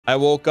I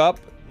woke up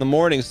in the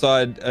morning,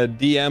 saw a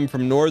DM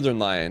from Northern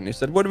Lion. He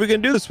said, "What are we gonna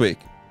do this week?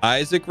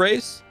 Isaac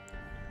race?"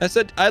 I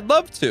said, "I'd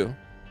love to."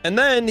 And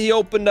then he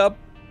opened up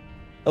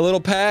a little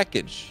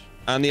package.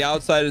 On the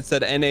outside, it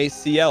said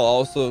NaCl,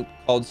 also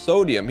called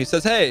sodium. He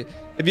says, "Hey,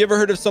 have you ever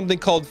heard of something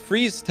called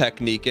freeze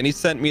technique?" And he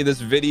sent me this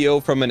video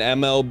from an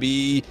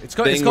MLB. It's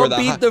called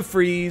Beat the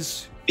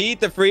Freeze. Beat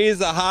the Freeze.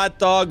 A hot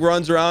dog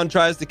runs around,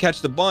 tries to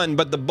catch the bun,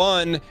 but the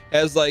bun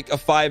has like a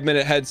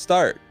 5-minute head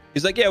start.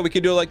 He's like, "Yeah, we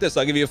could do it like this.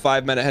 I'll give you a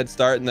 5-minute head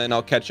start, and then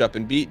I'll catch up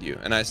and beat you."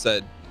 And I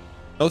said,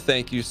 "No,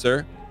 thank you,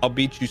 sir. I'll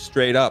beat you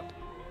straight up."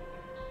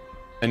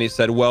 And he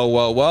said,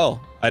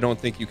 well, I don't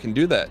think you can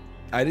do that.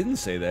 I didn't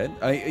say that.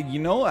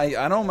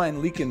 I don't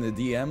mind leaking the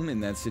DM in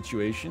that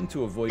situation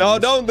to avoid. No,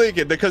 don't leak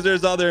it because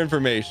there's other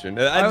information.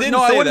 I didn't say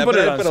I wouldn't that, put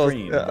but it I on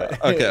screen.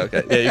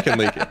 Okay. Yeah, you can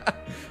leak it.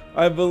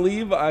 I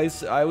believe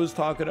I was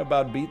talking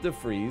about Beat the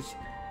Freeze,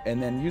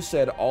 and then you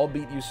said, "I'll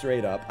beat you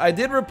straight up." I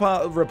did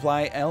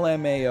reply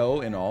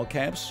LMAO in all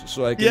caps,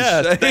 so I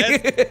can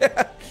say.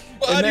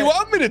 Well, how do you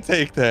want me to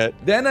take that?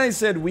 Then I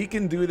said, "We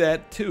can do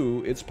that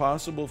too. It's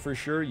possible for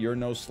sure. You're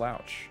no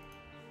slouch."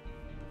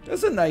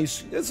 That's a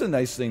nice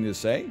thing to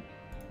say.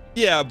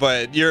 Yeah,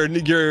 but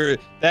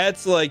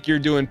that's like you're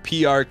doing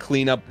PR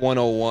cleanup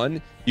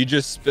 101. You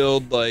just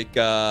spilled like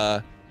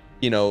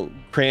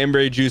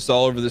cranberry juice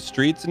all over the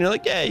streets, and you're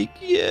like, yeah,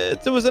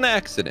 it was an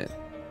accident.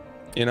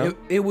 You know,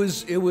 it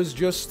was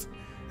just,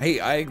 hey,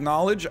 I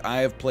acknowledge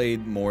I have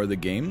played more of the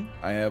game.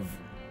 I have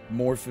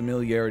more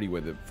familiarity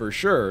with it for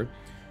sure.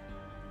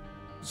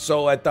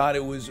 So I thought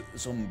it was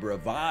some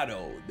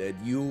bravado that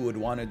you would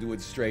want to do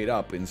it straight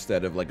up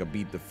instead of like a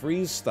Beat the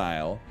Freeze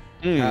style.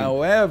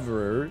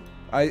 However,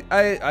 I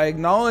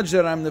acknowledge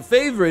that I'm the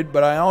favorite,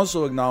 but I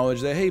also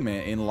acknowledge that, hey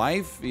man, in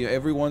life,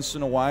 every once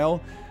in a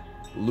while,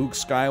 Luke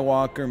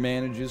Skywalker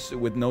manages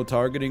with no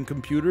targeting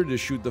computer to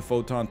shoot the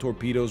photon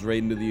torpedoes right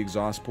into the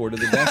exhaust port of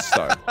the Death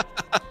Star.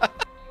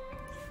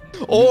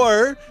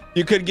 Or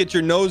you could get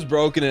your nose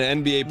broken in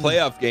an NBA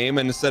playoff game,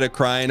 and instead of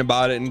crying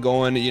about it and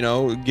going,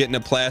 getting a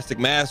plastic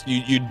mask,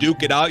 you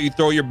duke it out, you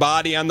throw your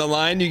body on the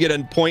line, you get a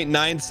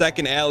 0.9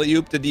 second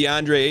alley-oop to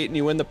DeAndre Ayton,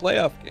 you win the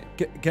playoff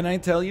game. Can I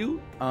tell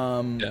you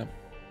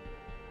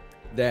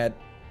that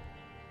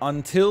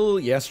until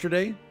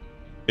yesterday,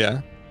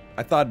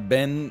 I thought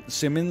Ben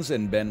Simmons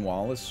and Ben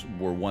Wallace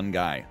were one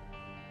guy.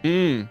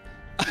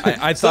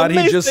 I thought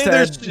he just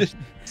had...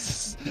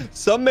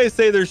 Some may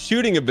say their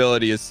shooting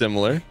ability is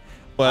similar.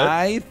 But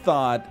I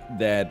thought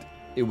that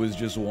it was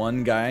just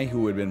one guy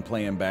who had been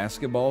playing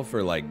basketball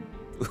for like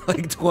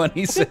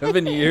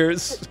 27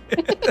 years.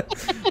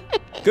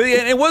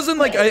 It wasn't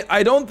like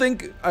I don't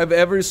think I've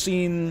ever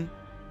seen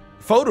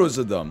photos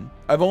of them.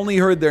 I've only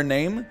heard their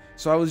name,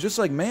 so I was just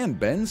like, man,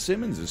 Ben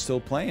Simmons is still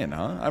playing,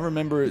 huh? I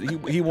remember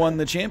he won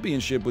the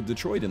championship with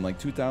Detroit in like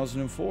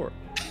 2004.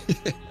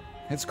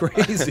 It's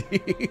crazy.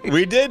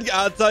 We did.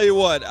 I'll tell you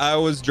what. I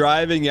was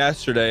driving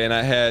yesterday and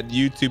I had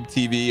YouTube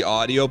TV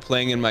audio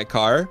playing in my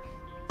car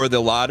for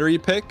the lottery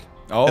pick.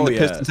 Oh, and the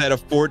Pistons had a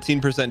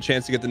 14%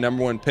 chance to get the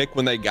 #1 pick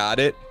when they got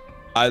it.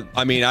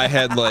 I mean, I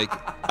had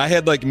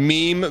like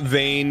meme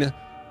vein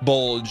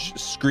bulge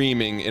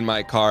screaming in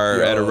my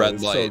car at a red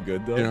light. So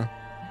good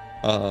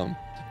though.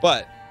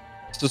 But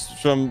just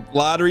from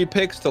lottery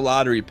picks to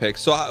lottery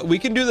picks. So we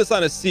can do this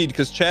on a seed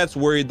because chat's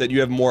worried that you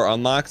have more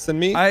unlocks than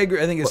me. I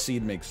agree. I think a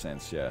seed makes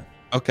sense. Yeah.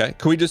 Okay.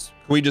 Can we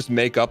just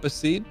make up a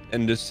seed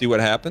and just see what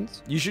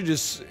happens? You should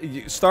just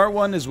start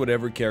one as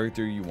whatever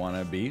character you want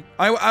to be.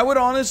 I would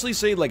honestly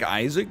say like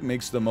Isaac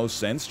makes the most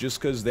sense just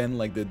because then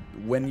like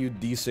when you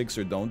D6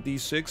 or don't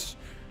D6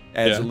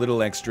 adds a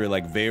little extra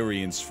like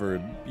variance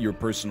for your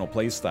personal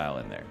play style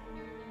in there.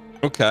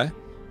 Okay.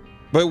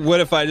 But what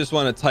if I just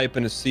want to type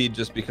in a seed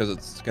just because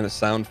it's going to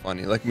sound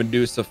funny? Like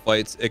Medusa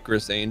fights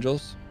Icarus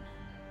Angels?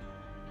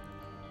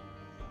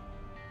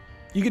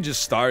 You could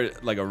just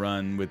start like a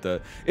run with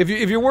the... If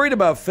you're worried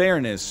about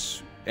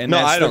fairness, and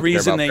that's the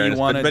reason that you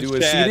want to do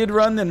a seeded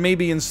run, then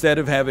maybe instead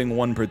of having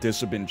one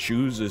participant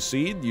choose a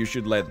seed, you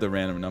should let the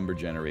random number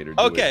generator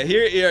do it. Okay,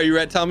 here, are you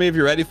ready? Tell me if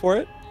you're ready for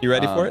it. You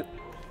ready for it?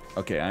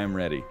 Okay, I am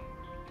ready.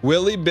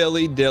 Willy,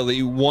 Billy,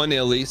 Dilly, 1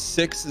 Illy,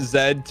 6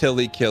 Zed,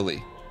 Tilly,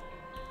 Killy.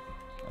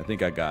 I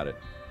think I got it.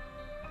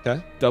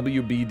 Okay.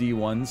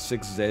 WBD1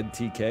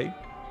 6ZTK.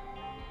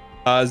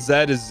 Z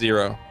is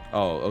 0.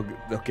 Oh,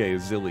 okay.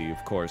 Zilly,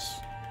 of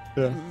course.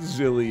 Yeah.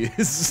 Zilly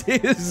is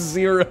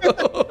 0,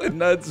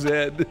 not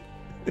Zed.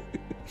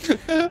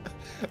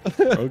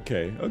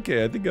 Okay.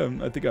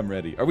 I think I'm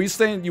ready. Are we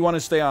staying? You want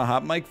to stay on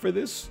hot mic for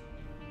this?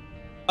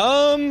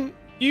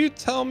 You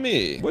tell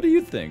me. What do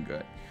you think?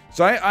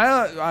 So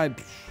I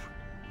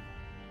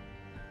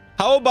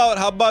How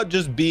about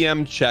just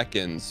BM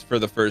check-ins for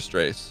the first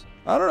race?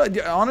 I don't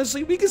know.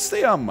 Honestly, we can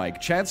stay on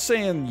mic. Chat's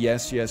saying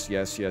yes. Okay.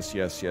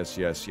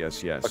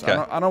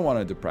 I don't want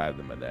to deprive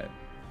them of that.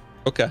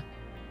 Okay.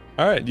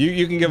 All right.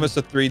 You can give us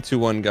a 3, 2,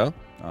 1, go.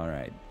 All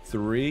right.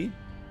 3,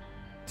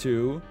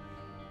 2,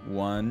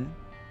 1,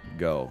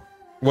 go.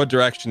 What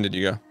direction did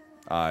you go?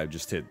 I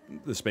just hit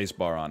the space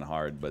bar on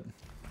hard, but...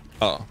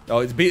 Oh,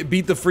 it's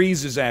beat the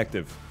freeze is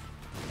active.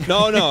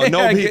 No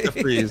beat the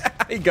freeze.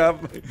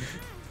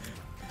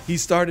 He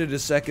started a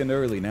second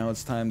early. Now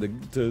it's time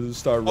to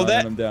start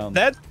running him down.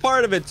 That's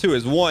part of it too.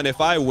 Is one,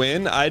 if I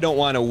win, I don't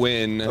want to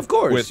win. Of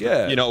course, with,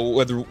 yeah. You know,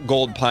 with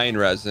gold pine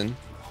resin.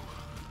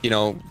 You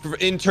know,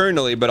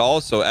 internally, but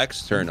also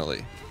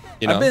externally.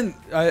 You know?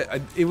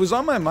 It was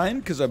on my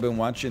mind because I've been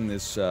watching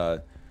this.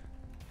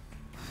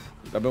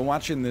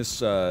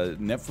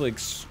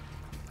 Netflix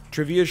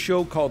trivia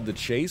show called The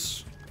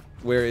Chase,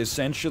 where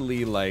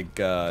essentially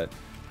like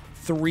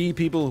 3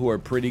 people who are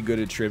pretty good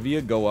at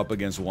trivia go up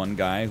against one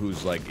guy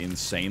who's like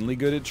insanely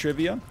good at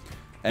trivia,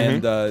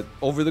 and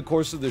over the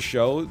course of the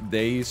show,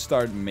 they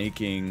start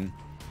making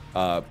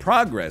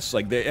progress.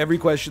 Like every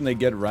question they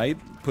get right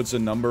puts a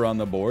number on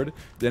the board.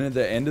 Then at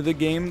the end of the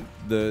game,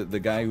 the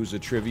guy who's a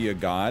trivia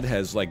god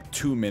has like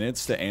 2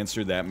 minutes to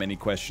answer that many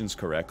questions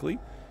correctly.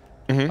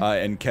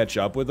 And catch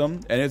up with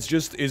them, and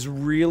it's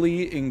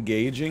really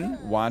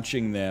engaging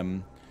watching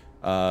them,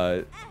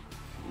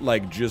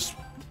 like just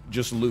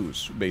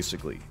lose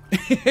basically,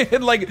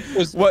 and like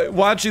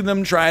watching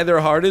them try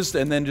their hardest,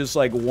 and then just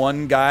like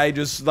one guy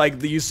just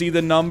like you see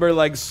the number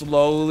like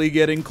slowly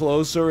getting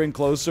closer and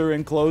closer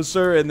and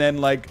closer, and then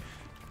like,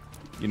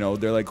 you know,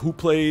 they're like, who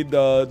played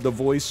the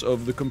voice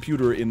of the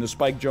computer in the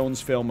Spike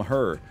Jonze film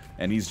Her,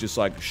 and he's just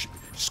like,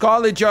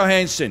 Scarlett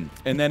Johansson,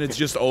 and then it's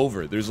just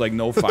over. There's like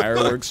no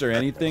fireworks or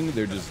anything.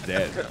 They're just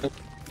dead.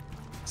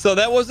 So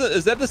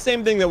is that the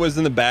same thing that was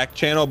in the back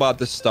channel about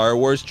the Star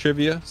Wars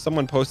trivia?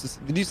 Someone posted.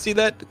 Did you see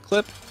that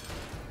clip?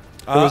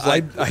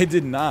 I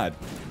did not.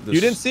 You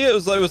didn't see it? It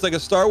was like a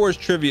Star Wars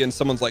trivia, and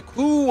someone's like,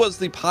 who was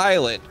the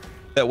pilot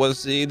that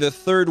was the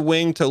third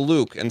wing to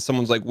Luke? And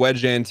someone's like,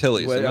 Wedge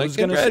Antilles. Well, like,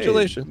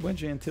 congratulations.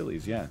 Wedge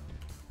Antilles, yeah.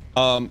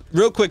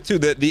 Real quick too,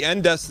 the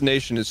end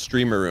destination is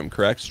Streamer Room,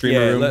 correct?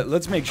 Streamer Room.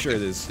 Let's make sure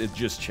it's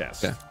just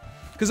chess. Yeah.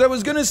 Because I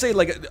was gonna say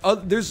like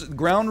there's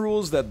ground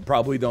rules that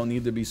probably don't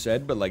need to be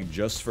said, but like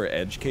just for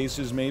edge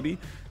cases maybe.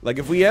 Like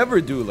if we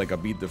ever do like a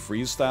beat the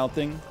freeze style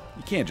thing,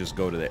 you can't just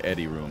go to the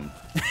Eddie room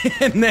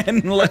and then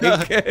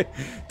like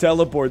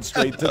teleport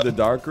straight to the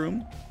dark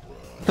room.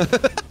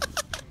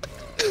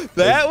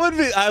 That would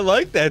be. I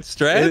like that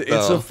strat.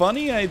 It's a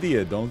funny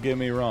idea. Don't get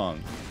me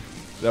wrong.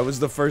 That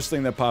was the first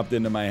thing that popped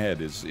into my head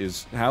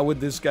is how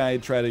would this guy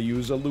try to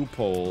use a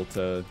loophole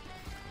to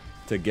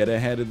get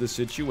ahead of the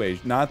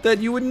situation? Not that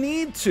you would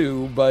need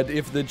to, but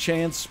if the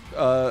chance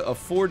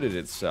afforded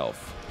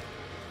itself.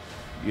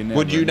 You never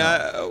would you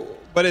know. not?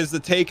 But is the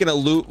taking a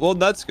loop? Well,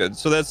 that's good.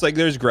 So that's like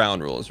there's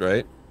ground rules,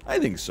 right? I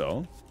think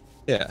so.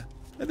 Yeah.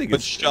 I think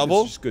but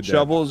shovel? It's good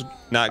Shovel's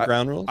not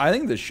ground rules? I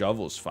think the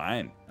shovel's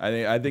fine.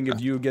 I think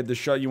if you get the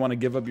shot, you want to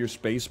give up your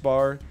space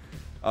bar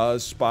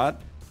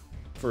spot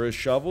for a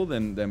shovel,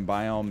 then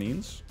by all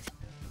means.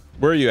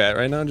 Where are you at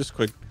right now? Just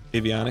quick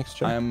avionics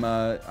check.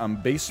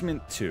 I'm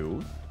basement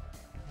 2.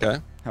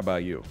 Okay. How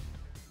about you?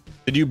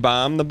 Did you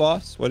bomb the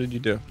boss? What did you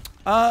do?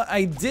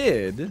 I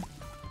did.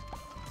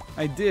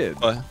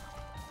 What?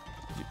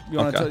 You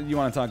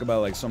want to talk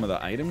about like some of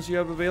the items you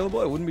have available?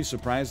 I wouldn't be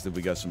surprised if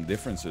we got some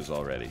differences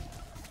already.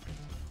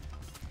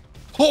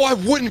 Oh, I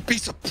wouldn't be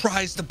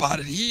surprised about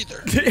it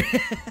either.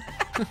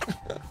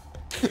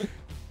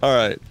 All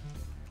right.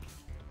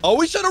 Oh,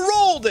 we should have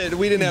rolled it.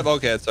 We didn't have.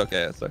 Okay, it's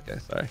okay. It's okay.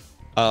 Sorry.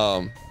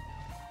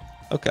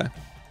 Okay.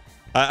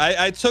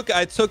 I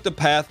took the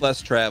path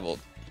less traveled.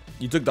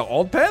 You took the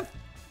alt path?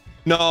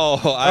 No,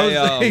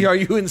 are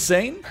you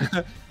insane?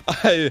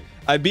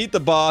 I beat the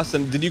boss,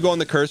 and did you go in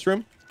the curse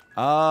room?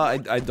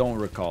 I don't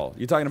recall.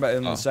 You talking about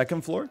in the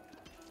second floor?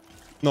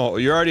 No,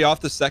 you're already off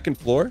the second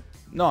floor.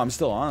 No, I'm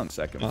still on the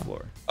second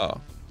floor.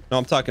 Oh, no,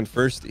 I'm talking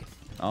firsty.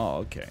 Oh,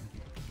 okay.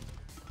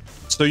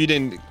 So you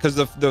didn't, because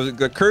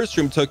the curse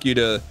room took you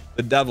to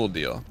the devil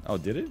deal. Oh,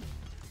 did it?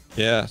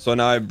 Yeah. So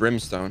now I have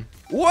brimstone.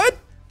 What?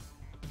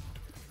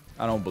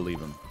 I don't believe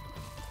him.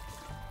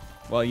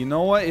 Well, you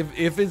know what?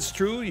 If it's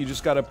true, you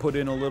just got to put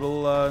in a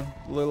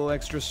little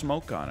extra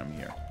smoke on him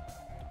here.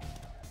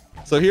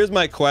 So here's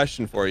my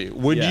question for you: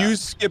 would you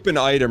skip an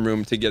item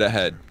room to get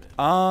ahead?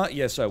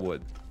 Yes, I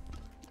would.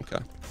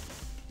 Okay.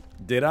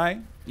 Did I?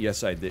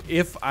 Yes, I did.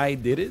 If I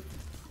did it,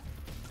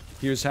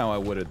 here's how I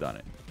would have done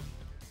it.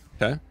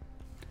 Okay.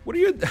 What are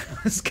your?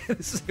 I was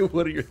gonna say,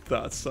 what are your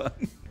thoughts on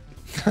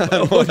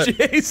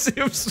OJ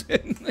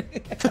Simpson?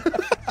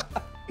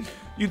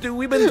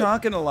 We've been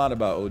talking a lot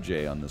about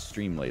OJ on the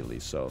stream lately,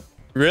 so.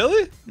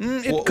 Really?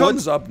 It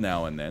comes up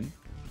now and then.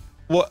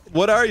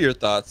 What are your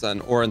thoughts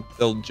on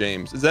Orenthal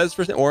James? Is that his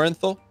first name?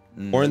 Orenthal?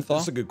 Orenthal?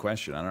 That's a good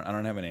question. I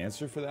don't have an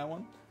answer for that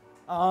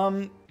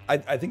one.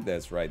 I think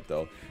that's right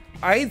though.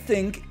 I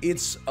think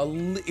it's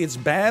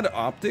bad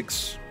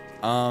optics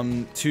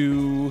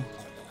to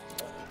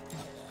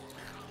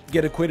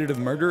get acquitted of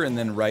murder and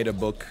then write a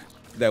book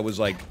that was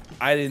like,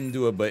 I didn't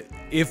do it, but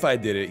if I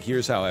did it,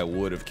 here's how I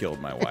would have killed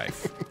my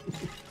wife.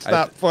 It's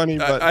not funny,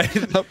 but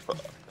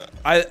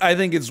I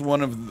think it's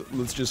one of,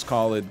 let's just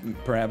call it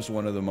perhaps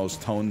one of the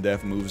most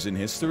tone-deaf moves in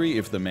history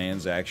if the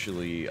man's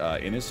actually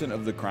innocent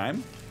of the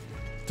crime.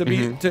 To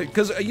be,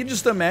 because you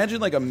just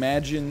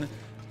imagine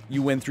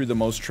you went through the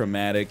most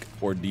traumatic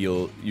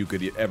ordeal you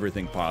could ever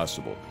think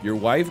possible. Your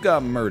wife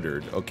got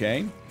murdered,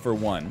 okay? For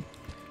one.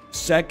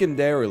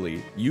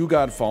 Secondarily, you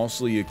got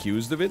falsely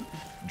accused of it,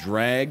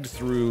 dragged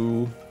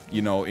through,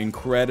 you know,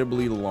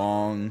 incredibly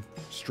long,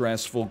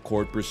 stressful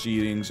court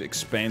proceedings,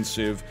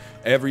 expensive.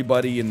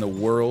 Everybody in the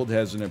world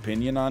has an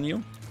opinion on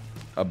you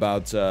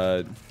about,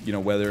 you know,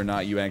 whether or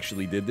not you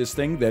actually did this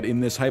thing that in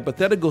this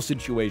hypothetical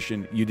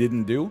situation you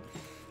didn't do.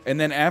 And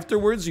then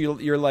afterwards,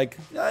 you're like,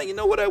 you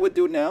know what I would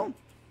do now?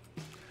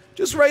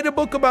 Just write a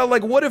book about,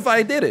 like, what if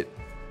I did it?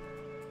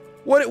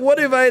 What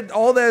if I,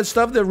 all that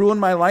stuff that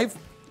ruined my life,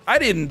 I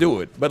didn't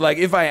do it. But, like,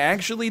 if I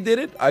actually did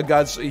it,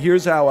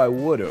 here's how I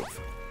would have.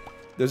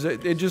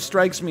 It just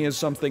strikes me as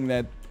something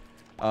that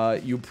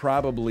you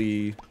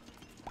probably...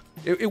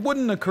 It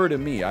wouldn't occur to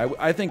me.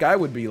 I think I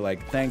would be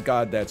like, thank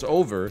God that's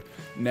over.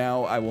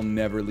 Now I will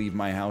never leave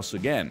my house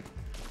again.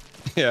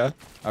 Yeah.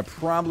 I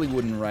probably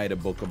wouldn't write a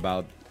book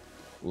about,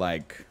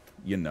 like,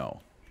 you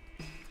know,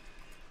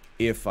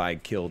 if I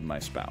killed my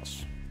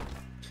spouse.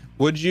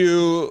 Would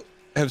you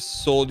have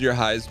sold your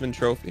Heisman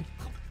Trophy?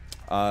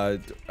 I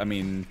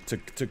mean,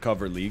 to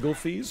cover legal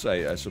fees,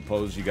 I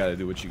suppose you got to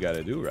do what you got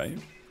to do, right?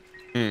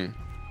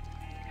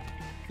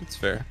 That's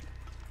fair.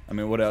 I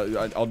mean, what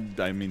else?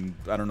 I mean,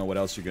 I don't know what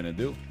else you're gonna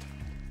do.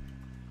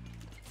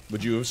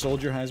 Would you have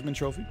sold your Heisman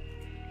Trophy?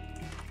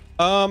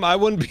 I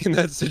wouldn't be in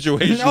that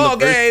situation.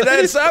 Okay,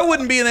 I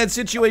wouldn't be in that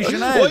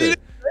situation either. Well, you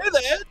didn't say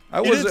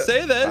that. You didn't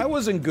say that. I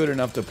wasn't good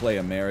enough to play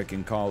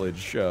American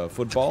college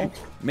football.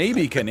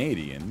 Maybe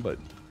Canadian, but.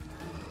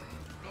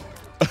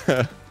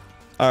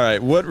 All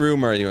right, what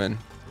room are you in?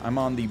 I'm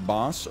on the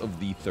boss of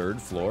the 3rd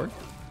floor.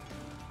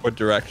 What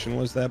direction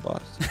was that,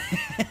 boss?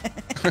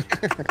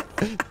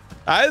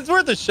 It's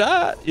worth a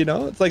shot, you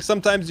know. It's like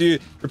sometimes you're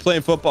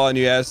playing football and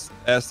you ask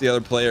the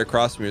other player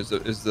across from you,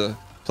 is the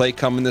play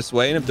coming this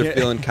way? And if they're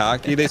feeling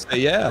cocky, they say,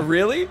 yeah.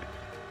 Really?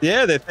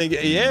 Yeah, they think,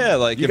 yeah,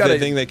 like if they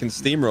think they can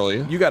steamroll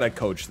you. You got to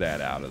coach that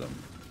out of them.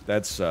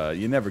 That's,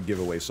 you never give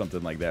away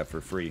something like that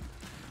for free.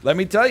 Let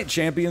me tell you,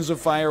 Champions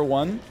of Fire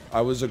 1,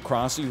 I was a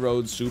Crossy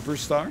Road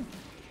superstar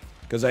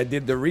because I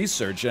did the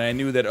research and I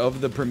knew that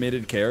of the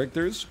permitted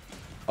characters,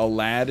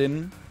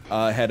 Aladdin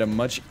had a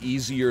much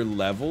easier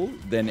level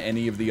than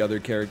any of the other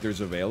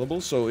characters available.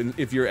 So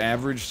if your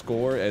average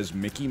score as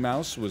Mickey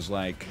Mouse was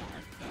like,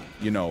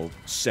 you know,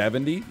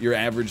 70, your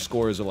average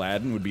score as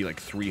Aladdin would be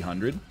like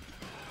 300.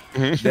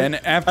 Then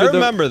after I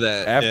remember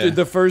that. After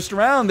the first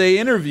round, they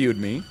interviewed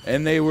me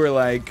and they were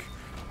like,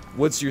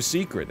 "What's your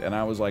secret?" And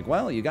I was like,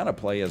 "Well, you got to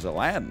play as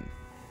Aladdin."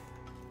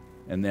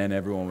 And then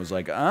everyone was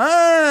like,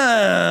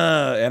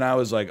 "Ah!" And I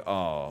was like,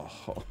 "Oh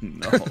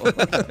no."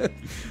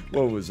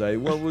 What was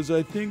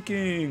I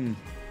thinking?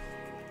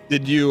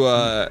 Did you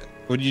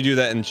would you do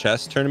that in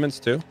chess tournaments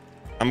too?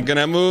 I'm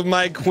gonna move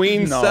my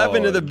queen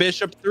 7 to the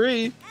bishop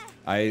 3.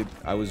 I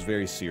was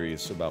very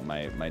serious about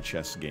my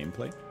chess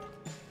gameplay.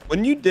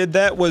 When you did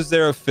that, was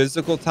there a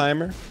physical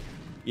timer?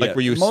 Yeah, like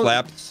where you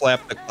slap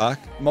the clock?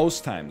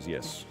 Most times,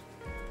 yes.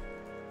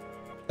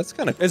 That's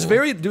kind of cool. It's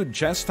very, dude,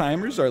 chess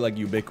timers are like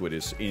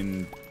ubiquitous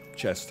in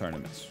chess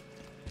tournaments.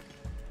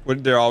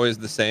 They're always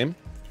the same?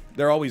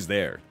 They're always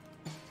there.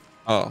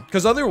 Oh.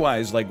 Because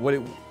otherwise, like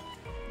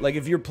like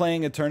if you're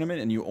playing a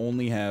tournament and you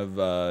only have,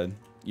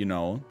 you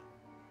know,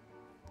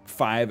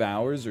 5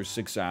 hours or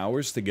 6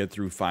 hours to get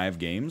through 5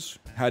 games,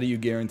 how do you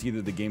guarantee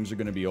that the games are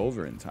going to be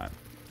over in time?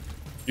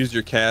 Use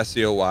your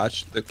Casio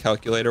watch, the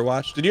calculator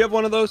watch. Did you have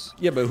one of those?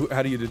 Yeah, but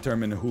how do you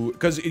determine who?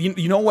 Because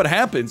you know what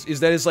happens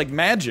is that it's like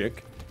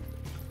Magic.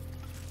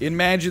 In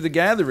Magic the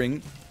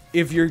Gathering,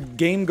 if your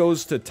game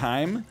goes to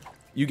time,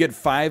 you get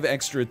 5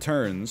 extra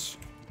turns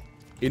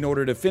in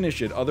order to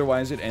finish it.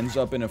 Otherwise, it ends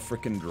up in a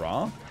frickin'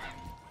 draw.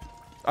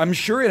 I'm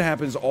sure it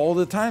happens all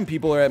the time.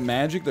 People are at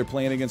Magic, they're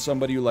playing against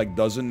somebody who like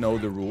doesn't know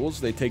the rules.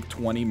 They take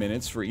 20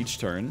 minutes for each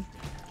turn.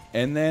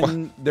 And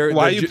then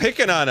why are you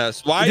picking on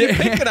us? Why are you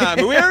picking on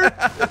me?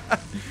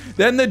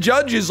 Then the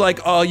judge is like,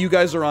 "Oh, you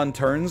guys are on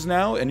turns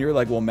now," and you're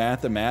like, "Well,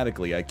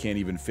 mathematically, I can't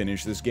even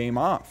finish this game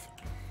off."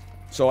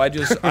 So I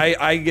just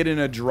I get in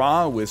a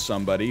draw with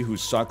somebody who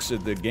sucks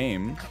at the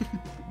game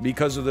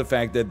because of the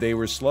fact that they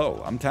were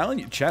slow. I'm telling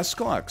you, chess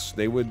clocks,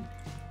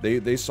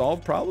 they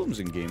solve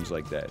problems in games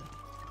like that.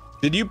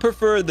 Did you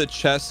prefer the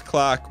chess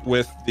clock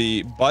with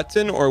the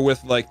button or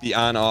with like the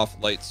on-off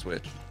light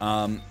switch?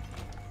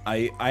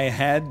 I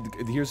had,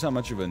 here's how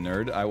much of a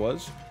nerd I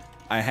was.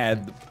 I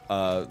had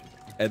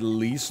at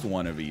least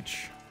one of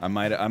each. I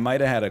might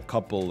have had a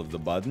couple of the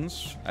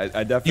buttons. I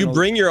definitely. You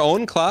bring your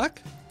own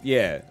clock?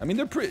 Yeah, I mean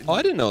they're pretty. Oh,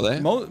 I didn't know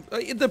that.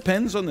 It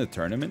depends on the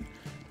tournament,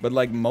 but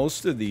like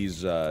most of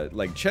these,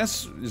 like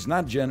chess is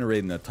not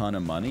generating a ton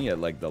of money at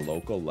like the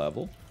local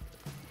level.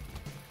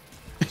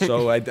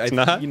 So I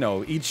you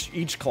know,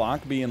 each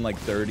clock being like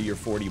 30 or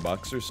 40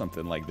 bucks or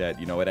something like that,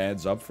 you know, it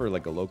adds up for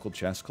like a local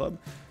chess club.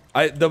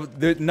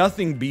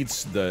 Nothing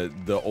beats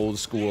the old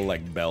school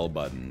like bell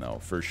button though,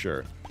 for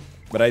sure.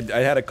 But I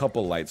had a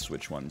couple light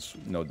switch ones,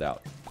 no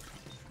doubt.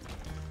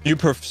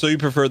 So you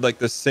preferred like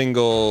the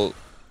single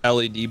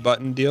LED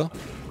button deal?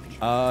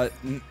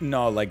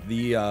 No, like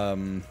the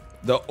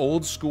the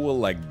old school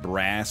like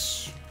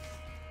brass,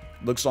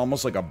 looks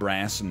almost like a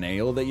brass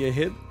nail that you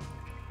hit.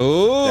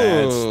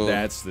 Ooh,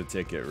 That's the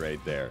ticket right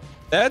there.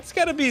 that's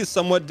got to be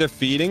somewhat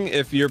defeating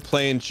if you're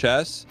playing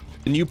chess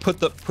and you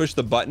push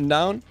the button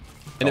down,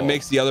 and it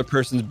makes the other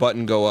person's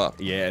button go up.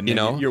 Yeah, and you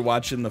then know, you're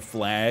watching the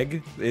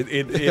flag.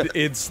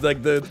 It's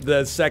like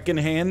the second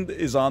hand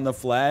is on the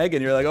flag,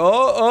 and you're like,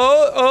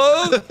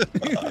 oh.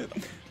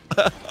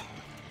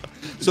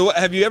 So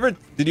did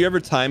you ever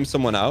time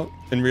someone out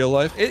in real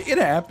life? It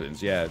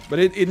happens, yeah, but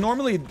it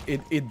normally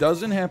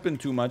doesn't happen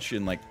too much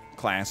in like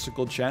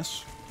classical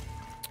chess.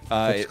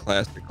 That's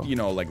classical. You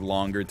know, like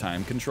longer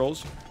time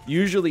controls.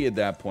 Usually at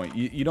that point,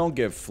 you don't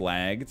get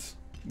flagged,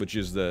 which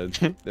is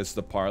that's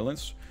the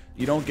parlance.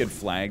 You don't get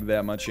flagged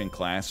that much in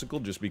classical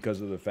just because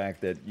of the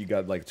fact that you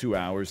got like 2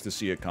 hours to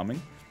see it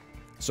coming.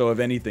 So if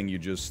anything, you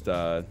just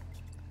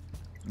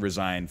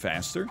resign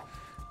faster.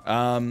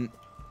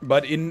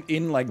 But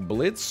in like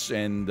Blitz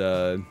and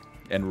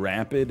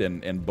Rapid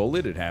and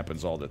Bullet, it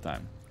happens all the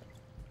time.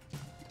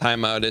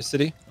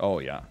 Timeouticity. Oh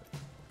yeah,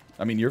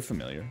 I mean you're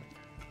familiar.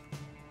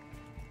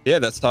 Yeah,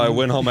 that's how I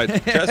win all my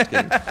chess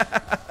games.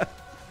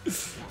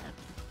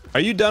 Are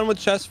you done with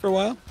chess for a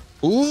while?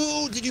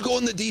 Ooh, did you go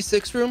in the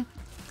D6 room?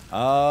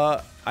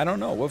 I don't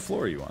know. What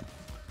floor are you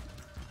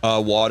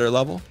on? Water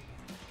level.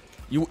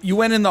 You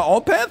went in the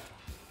alt path?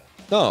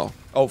 No.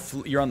 Oh,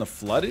 you're on the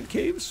flooded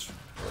caves?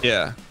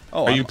 Yeah.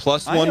 Oh, are you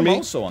plus I one am me?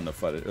 also on the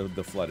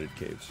flooded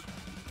caves.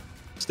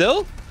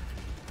 Still?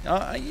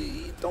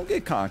 Don't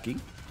get cocky.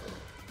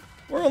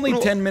 We're only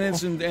 10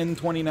 minutes and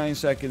 29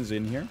 seconds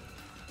in here.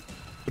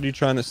 What are you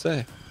trying to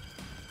say?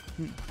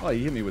 Oh,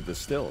 you hit me with the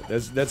still.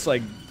 That's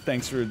like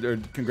thanks for or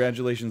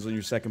congratulations on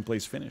your second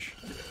place finish.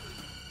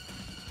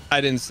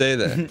 I didn't say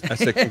that. I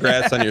said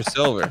congrats on your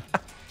silver.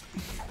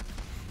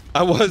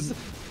 I was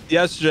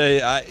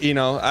yesterday. I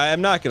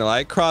am not gonna lie.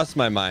 It crossed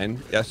my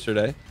mind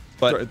yesterday,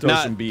 but throw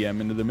some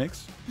BM into the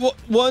mix.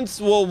 Once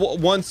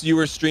you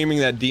were streaming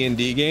that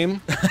D&D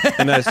game,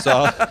 and I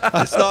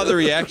saw the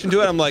reaction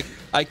to it. I'm like,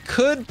 I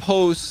could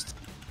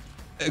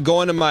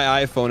go into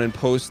my iPhone and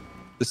post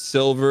the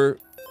silver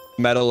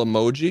medal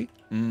emoji.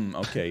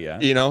 Okay, yeah.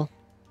 You know,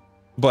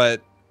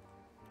 but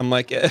I'm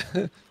like,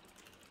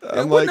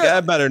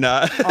 I better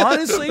not.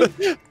 Honestly,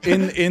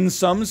 in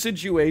some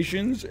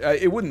situations,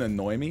 it wouldn't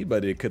annoy me,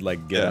 but it could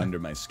like get under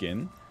my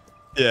skin.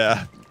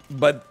 Yeah.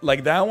 But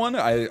like that one,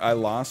 I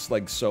lost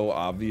like so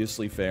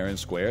obviously fair and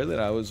square that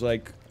I was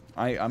like,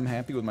 I'm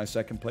happy with my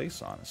second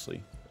place,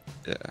 honestly.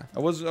 Yeah. I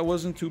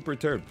wasn't too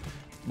perturbed.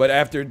 But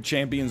after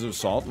Champions of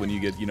Salt, when you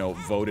get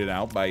voted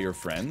out by your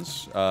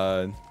friends,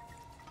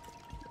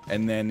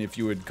 and then if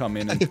you would come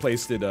in and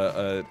pasted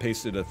a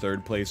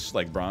third place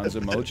like bronze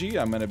emoji,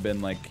 I'm gonna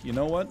been like, you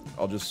know what?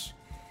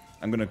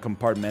 I'm gonna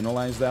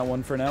compartmentalize that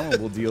one for now, and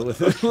we'll deal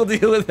with it. We'll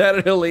deal with that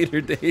at a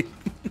later date.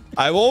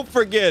 I won't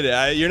forget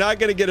it. You're not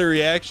gonna get a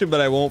reaction,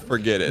 but I won't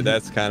forget it.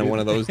 That's kind of one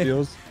of those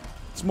deals.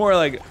 It's more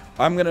like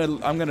I'm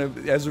gonna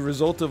as a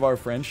result of our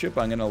friendship,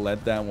 I'm gonna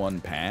let that one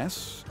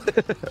pass,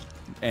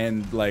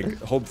 and like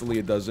hopefully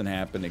it doesn't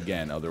happen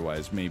again.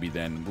 Otherwise, maybe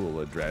then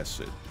we'll address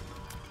it.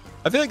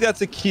 I feel like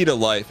that's a key to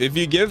life. If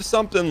you give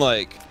something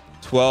like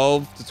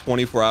 12 to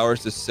 24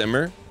 hours to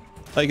simmer,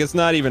 like it's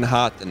not even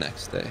hot the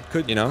next day.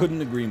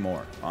 Couldn't agree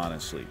more,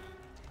 honestly.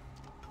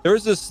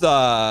 There's this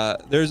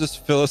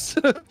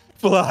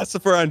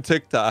philosopher on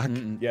TikTok.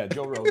 Yeah,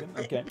 Joe Rogan.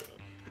 Okay.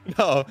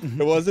 No,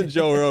 it wasn't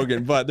Joe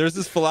Rogan, but there's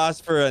this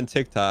philosopher on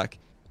TikTok,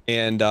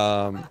 and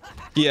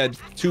he had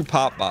 2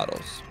 pop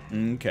bottles.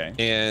 Okay.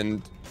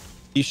 And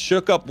he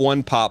shook up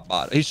one pop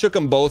bottle. He shook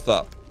them both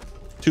up.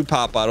 2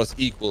 pop bottles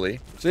equally.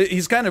 So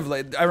he's kind of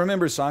like, I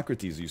remember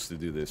Socrates used to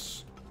do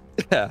this.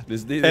 Yeah.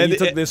 He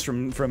took this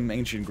from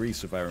ancient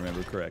Greece, if I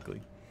remember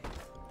correctly.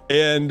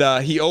 And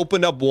he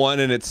opened up one,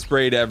 and it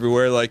sprayed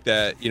everywhere like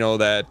that.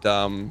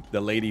 The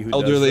lady who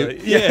elderly.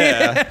 does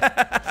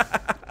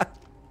Yeah.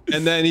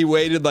 And then he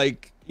waited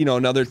like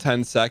another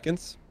 10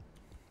 seconds,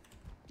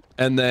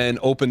 and then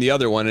opened the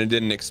other one, and it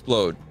didn't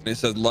explode. And he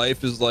said,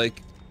 "Life is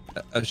like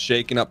a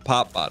shaken up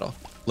pop bottle.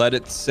 Let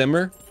it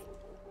simmer,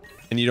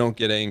 and you don't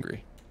get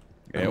angry."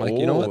 Yeah, I'm like,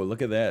 you know what?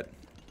 Look at that.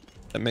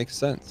 That makes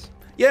sense.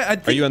 Yeah, I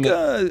think. Are you on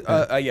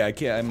the? Yeah, I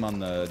can't. I'm on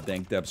the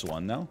Dank Depths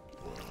 1 now.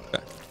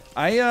 Okay.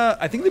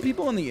 I think the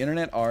people on the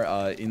internet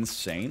are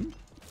insane.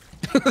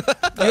 Do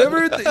you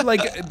ever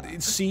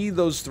see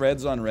those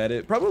threads on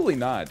Reddit? Probably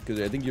not,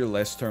 because I think you're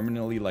less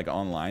terminally like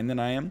online than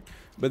I am.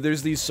 But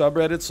there's these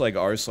subreddits like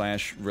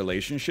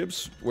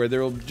r/relationships where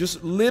there'll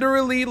just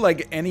literally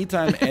like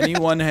anytime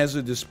anyone has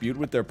a dispute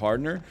with their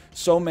partner,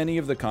 so many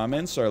of the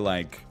comments are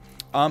like,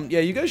 yeah,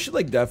 you guys should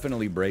like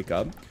definitely break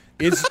up.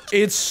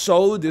 It's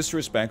so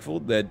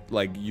disrespectful that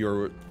like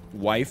your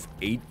wife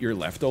ate your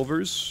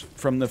leftovers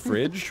from the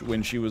fridge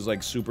when she was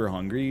like super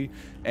hungry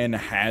and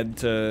had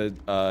to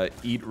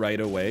eat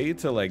right away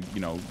to like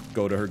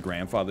go to her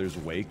grandfather's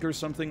wake or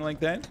something like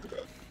that.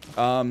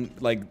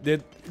 Like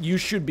that, you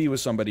should be with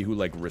somebody who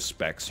like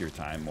respects your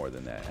time more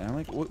than that. And I'm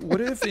like,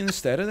 what if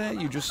instead of that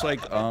you just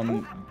like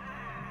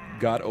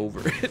got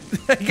over it,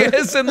 I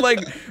guess, and like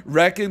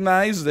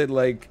recognize that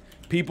like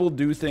people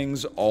do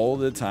things all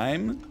the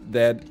time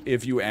that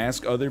if you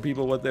ask other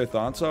people what their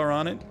thoughts are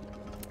on it,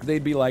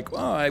 they'd be like,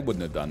 oh, I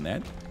wouldn't have done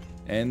that.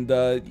 And,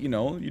 you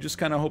know, you just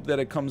kind of hope that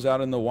it comes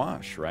out in the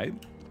wash, right?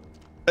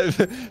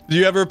 Do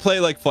you ever play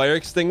like Fire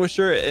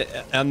Extinguisher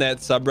on that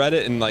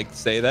subreddit and like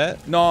say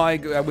that? No, I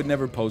would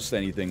never post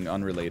anything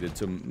unrelated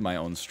to my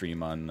own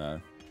stream on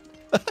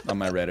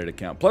my Reddit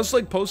account. Plus,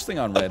 like, posting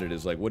on Reddit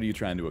is like, what are you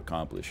trying to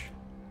accomplish?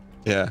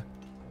 Yeah.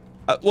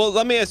 Well,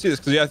 let me ask you this,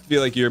 because I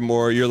feel like you're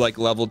like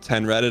level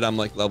 10 Reddit. I'm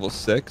like level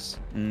 6.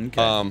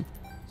 Okay.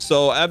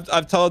 So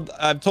I've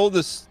told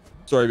this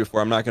story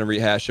before. I'm not going to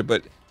rehash it,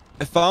 but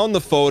I found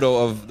the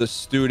photo of the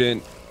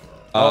student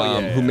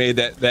who made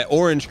that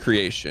orange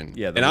creation.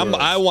 Yeah, and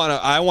I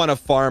wanna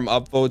farm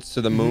upvotes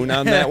to the moon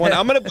on that one.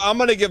 I'm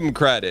gonna give him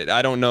credit.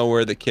 I don't know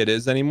where the kid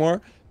is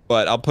anymore,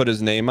 but I'll put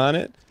his name on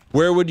it.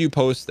 Where would you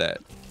post that?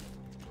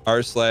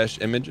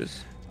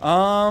 r/images.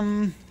 r/next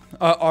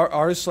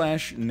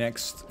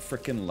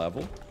frickin'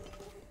 level.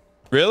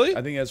 Really?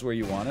 I think that's where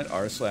you want it.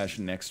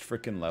 r/next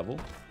frickin' level.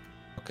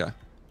 Okay.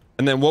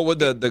 And then what would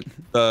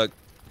the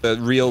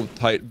real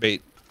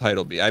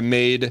title be? I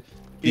made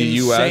the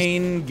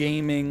Insane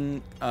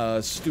gaming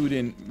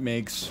student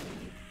makes.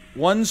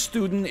 One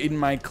student in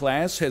my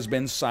class has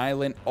been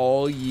silent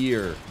all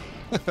year.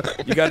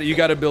 You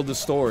got to build a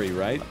story,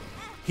 right?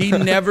 He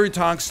never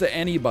talks to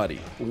anybody.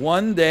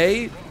 One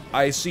day,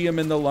 I see him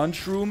in the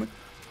lunchroom,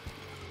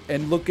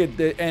 and look at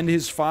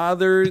his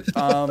father.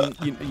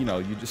 You know,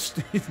 you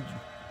just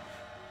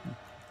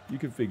you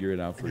can figure it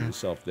out for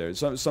yourself. There,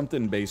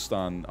 something based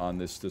on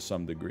this to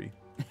some degree.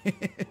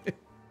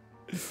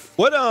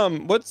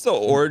 What's the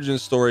origin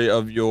story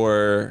of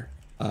your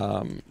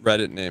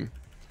Reddit name?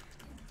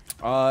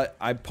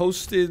 I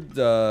posted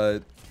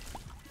it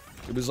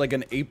was like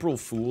an April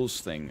Fool's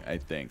thing, I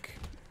think.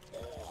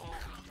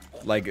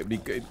 Like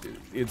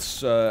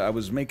it's I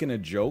was making a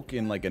joke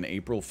in like an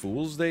April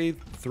Fool's Day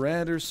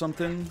thread or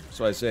something.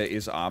 So I said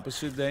it's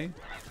opposite day.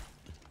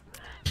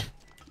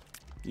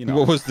 You know,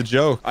 what was the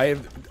joke? I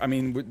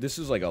mean, this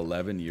is like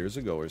 11 years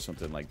ago or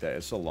something like that.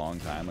 It's a long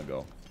time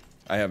ago.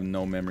 I have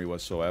no memory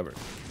whatsoever.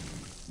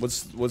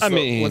 What's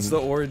the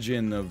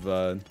origin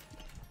of?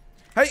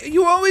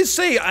 You always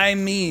say I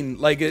mean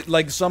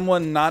like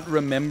someone not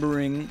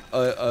remembering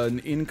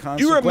an inconsequential.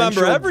 You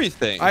remember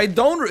everything. I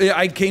don't.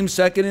 I came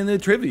second in the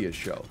trivia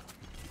show.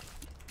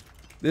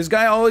 This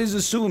guy always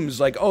assumes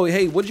like, oh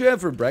hey, what'd you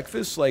have for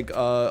breakfast like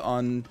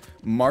on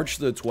March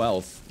the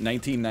 12th,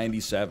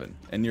 1997,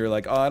 and you're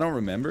like, oh I don't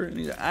remember. And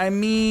he's like, I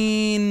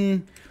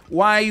mean,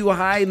 why are you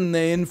hiding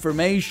the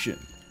information?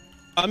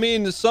 I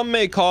mean, some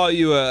may call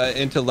you an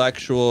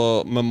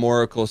intellectual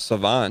memorical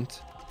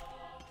savant.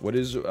 What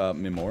is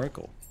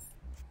memorical?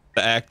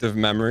 The act of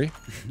memory.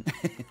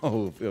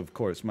 Oh, of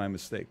course, my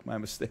mistake. My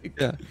mistake.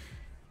 Yeah.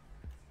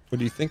 What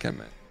do you think I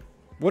meant?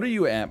 What are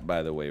you at,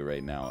 by the way,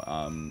 right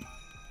now?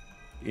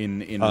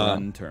 In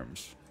run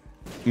terms.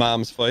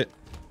 Mom's fight.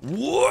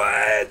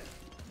 What?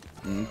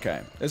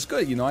 Okay, that's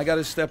good. You know, I got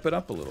to step it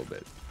up a little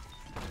bit.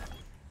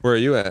 Where are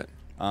you at?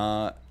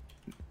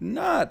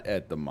 Not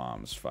at the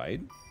mom's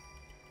fight.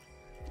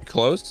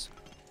 Close?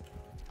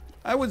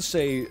 I would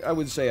say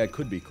I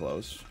could be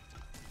close.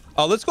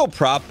 Oh, let's go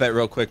prop bet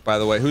real quick, by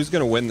the way. Who's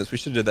going to win this? We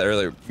should have did that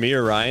earlier. Me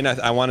or Ryan?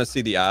 I want to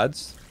see the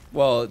odds.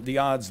 Well, the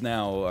odds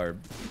now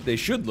they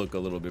should look a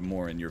little bit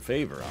more in your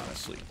favor,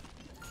 honestly.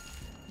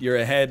 You're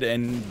ahead,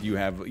 and you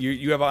have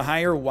a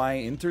higher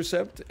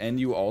y-intercept, and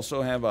you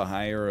also have a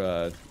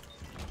higher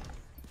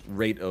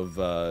rate of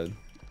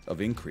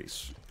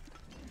increase.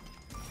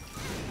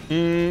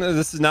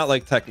 This is not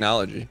like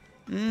technology.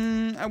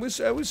 I would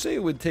say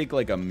it would take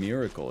like a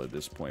miracle at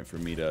this point for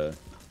me to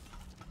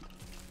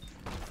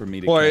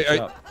catch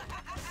up.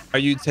 Are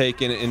you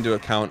taking into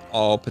account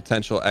all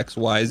potential X,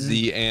 Y,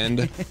 Z,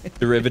 and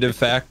derivative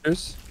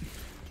factors?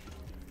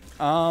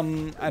 I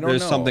don't know.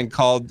 There's something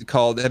called.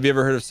 Have you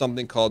ever heard of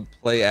something called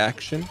play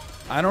action?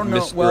 I don't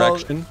know. Well,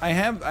 I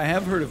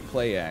have heard of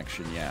play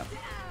action. Yeah.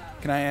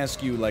 Can I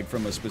ask you, like,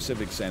 from a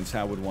specific sense,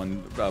 how would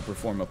one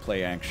perform a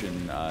play action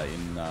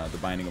in The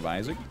Binding of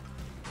Isaac?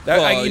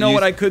 You know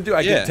what I could do?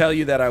 I could tell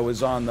you that I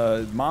was on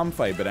the mom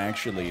fight, but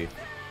actually,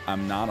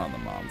 I'm not on the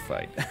mom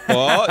fight.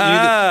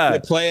 Well, you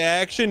play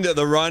action.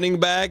 The running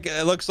back,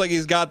 it looks like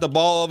he's got the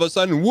ball. All of a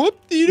sudden,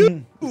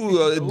 whoop-de-doo.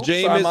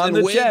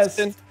 Jameson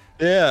Winston.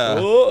 Yeah.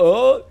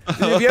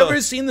 Have you ever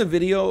seen the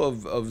video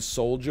of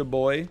Soulja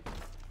Boy?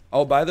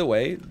 Oh, by the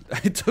way, I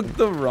took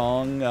the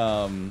wrong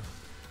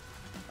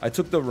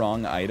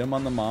item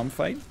on the mom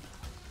fight.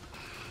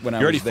 When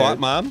I was there fought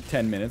mom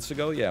 10 minutes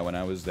ago. Yeah, when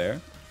I was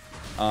there.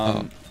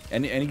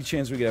 Any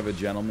chance we could have a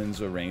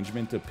gentleman's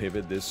arrangement to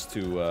pivot this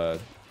to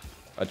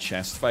a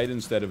chest fight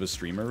instead of a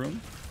streamer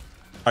room?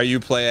 Are you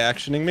play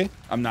actioning me?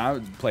 I'm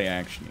not play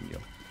actioning you.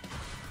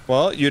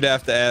 Well, you'd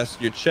have to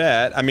ask your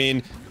chat. I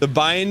mean, the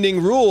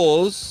binding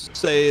rules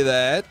say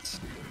that.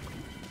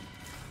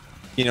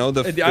 You know,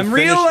 I'm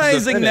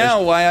realizing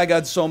now why I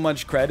got so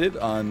much credit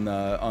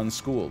on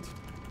Schooled.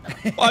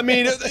 Well, I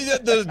mean,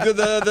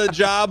 the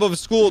job of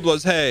school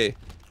was, hey,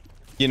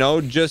 you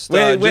know, just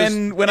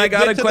when I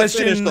got a to the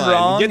question finish line.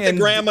 wrong Get to and-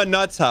 Grandma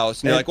Nuts'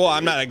 house, and you're like, well,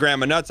 I'm not at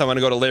Grandma Nuts. I want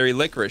to go to Larry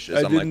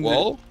Licorice's. I'm like,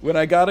 well, when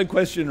I got a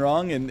question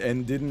wrong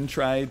and didn't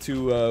try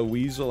to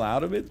weasel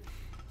out of it,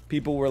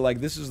 people were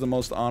like, "This is the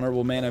most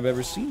honorable man I've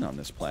ever seen on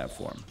this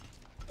platform."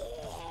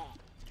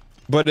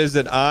 but is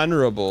it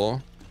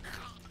honorable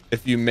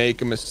if you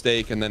make a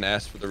mistake and then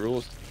ask for the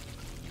rules?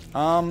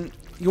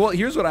 Well,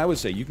 here's what I would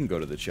say. You can go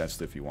to the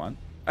chest if you want.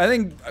 I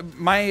think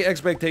my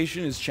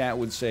expectation is chat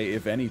would say,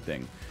 if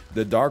anything,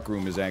 the dark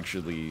room is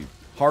actually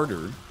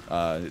harder.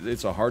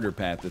 It's a harder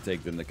path to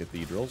take than the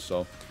cathedral,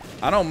 so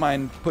I don't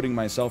mind putting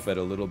myself at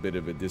a little bit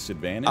of a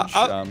disadvantage.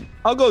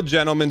 I'll go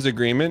gentleman's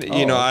agreement.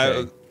 You know,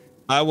 okay.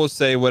 I will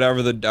say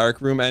whatever the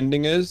dark room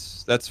ending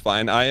is, that's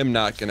fine. I am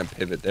not going to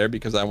pivot there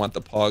because I want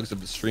the pogs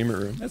of the streamer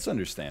room. That's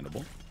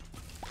understandable.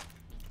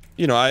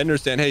 You know, I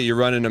understand, hey, you're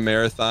running a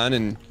marathon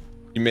and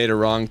you made a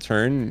wrong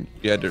turn.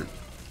 You had to...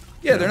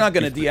 Yeah, they're not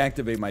going to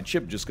deactivate my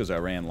chip just because I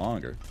ran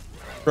longer.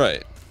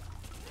 Right.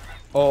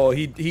 Oh,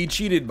 he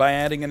cheated by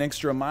adding an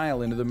extra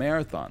mile into the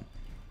marathon.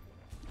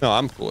 No,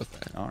 I'm cool with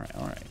that. All right,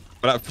 all right.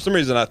 But for some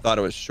reason, I thought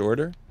it was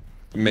shorter.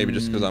 Maybe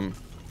just because I'm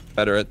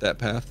better at that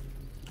path.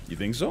 You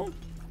think so?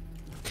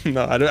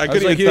 No, I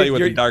couldn't even tell you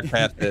what the dark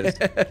path is.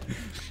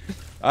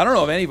 I don't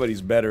know if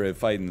anybody's better at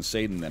fighting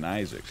Satan than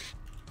Isaac.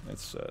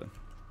 That's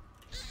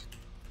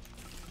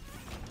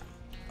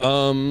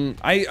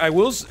I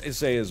will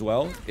say as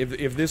well,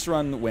 if this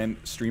run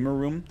went streamer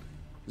room,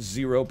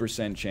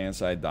 0%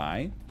 chance I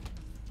die.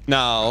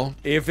 No.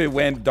 If it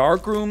went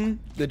dark room,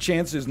 the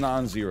chance is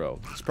non-zero.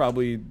 It's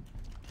probably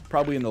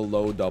in the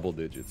low double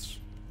digits.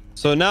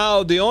 So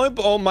now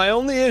my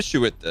only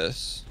issue with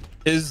this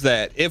is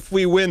that if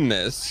we win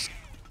this,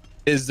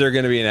 is there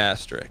going to be an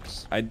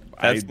asterisk?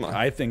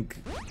 I think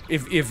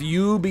if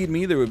you beat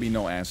me, there would be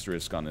no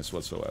asterisk on this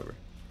whatsoever.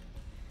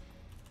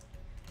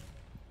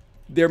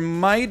 There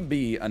might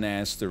be an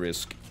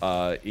asterisk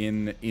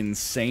in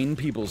insane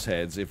people's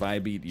heads if I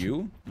beat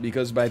you,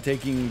 because by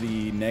taking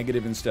the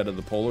negative instead of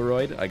the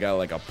Polaroid, I got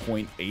like a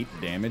 0.8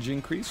 damage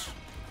increase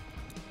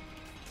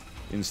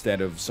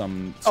instead of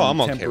some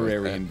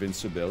temporary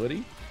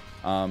invincibility.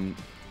 I've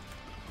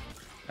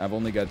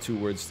only got 2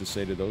 words to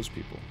say to those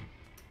people.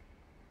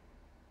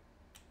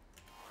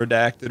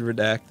 Redacted.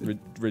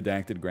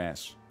 Redacted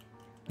grass.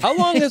 How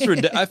long is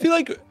redacted? I feel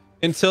like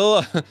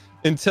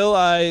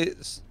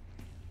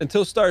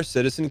until Star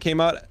Citizen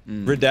came out,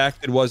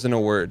 redacted wasn't a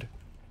word.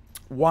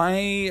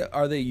 Why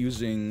are they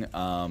using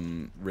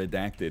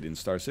redacted in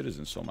Star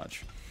Citizen so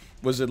much?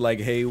 Was it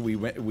like, hey,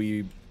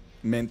 we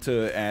meant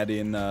to add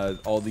in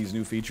all these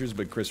new features,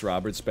 but Chris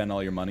Roberts spent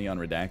all your money on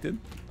redacted?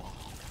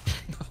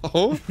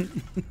 Oh,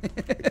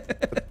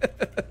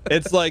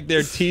 it's like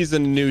they're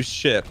teasing a new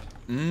ship,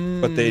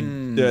 but they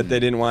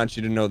didn't want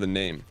you to know the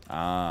name.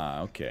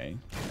 Ah, okay,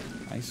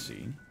 I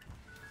see.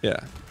 Yeah.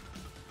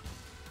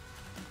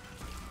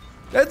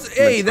 That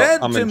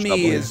to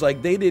me is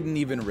like they didn't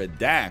even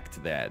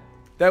redact that.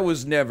 That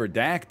was never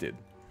redacted.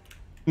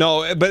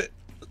 No, but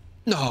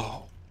no.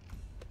 All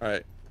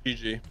right,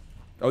 GG.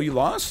 Oh, you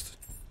lost?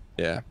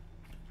 Yeah.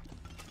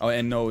 Oh,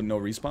 and no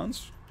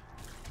respawns?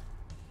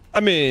 I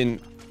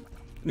mean,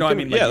 no, I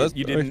mean, like,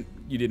 you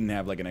didn't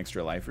have like an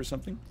extra life or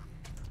something?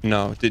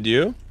 No, did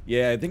you?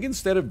 Yeah, I think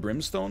instead of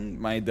Brimstone,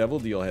 my Devil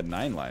Deal had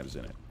 9 lives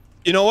in it.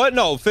 You know what?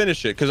 No,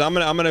 finish it, because I'm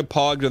gonna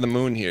pog to the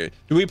moon here.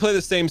 Do we play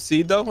the same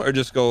seed though, or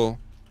just go?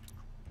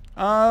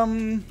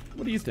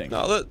 What do you think?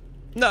 No.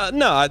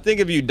 I think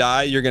if you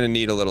die, you're gonna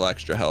need a little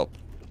extra help.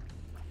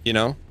 You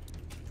know?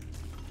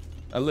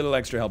 A little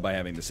extra help by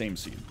having the same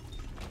seed.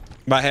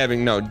 By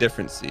having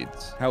different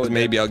seeds. How would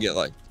maybe I'll get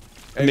like,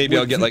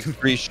 I'll get like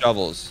 3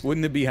 shovels.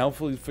 Wouldn't it be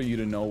helpful for you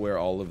to know where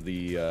all of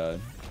the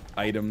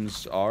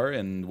items are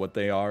and what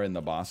they are in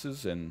the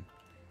bosses and?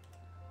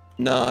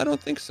 No, I don't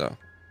think so.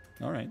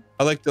 All right.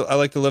 I like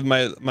to live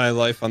my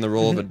life on the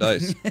roll of a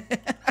dice.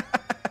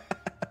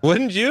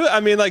 Wouldn't you?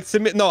 I mean, like,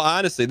 no,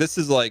 honestly, this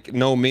is like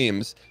no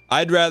memes.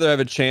 I'd rather have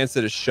a chance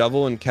at a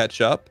shovel and catch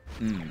up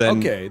than...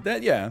 Okay,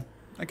 yeah,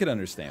 I could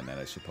understand that,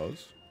 I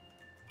suppose.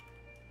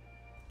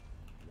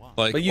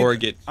 Like, or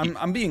get...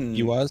 I'm being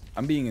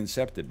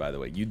incepted, by the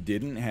way. You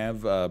didn't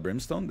have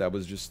Brimstone? That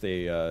was just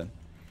a...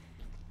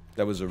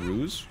 that was a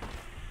ruse?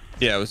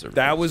 Yeah, it was a ruse.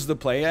 That was the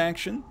play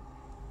action?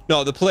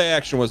 No, the play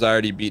action was I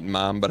already beaten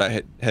Mom, but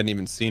I hadn't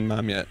even seen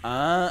Mom yet.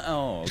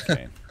 Oh,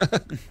 okay.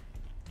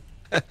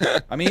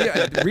 I mean,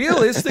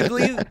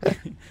 realistically,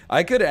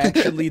 I could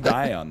actually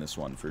die on this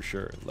one for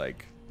sure.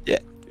 Like,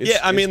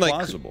 I mean, like,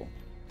 plausible.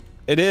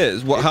 It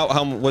is.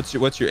 What's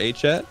your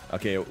H at?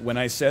 Okay, when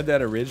I said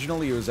that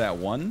originally, it was at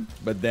 1,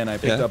 but then I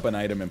picked up an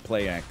item and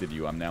play acted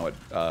you. I'm now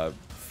at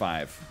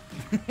 5.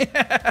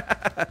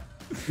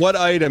 What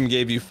item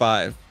gave you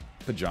 5?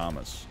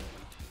 Pajamas.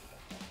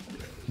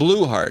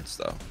 Blue hearts,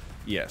 though.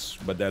 Yes,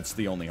 but that's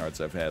the only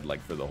hearts I've had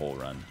like for the whole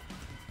run.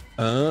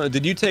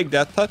 Did you take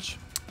Death Touch?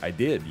 I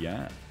did,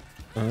 yeah.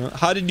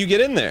 How did you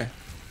get in there?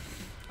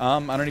 I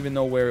don't even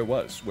know where it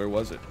was. Where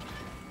was it?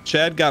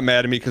 Chad got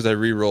mad at me because I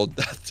re-rolled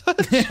Death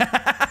Touch.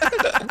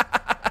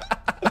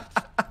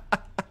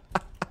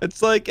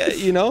 It's like,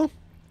 you know,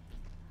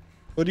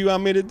 what do you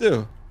want me to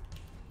do?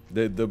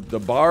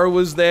 The bar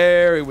was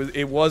there.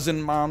 It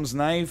wasn't Mom's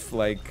knife.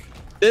 Like,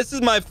 this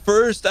is my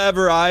first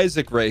ever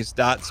Isaac race.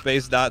 Dot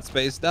space dot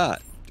space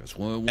dot. That's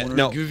why I wanted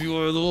to give you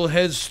a little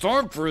head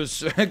start for a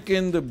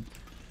second.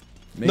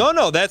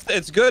 No,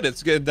 it's good.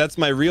 It's good. That's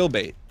my real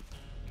bait.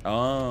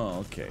 Oh,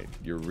 okay.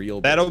 Your real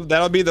bait.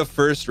 That'll be the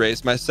first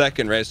race. My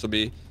second race will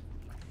be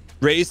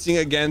racing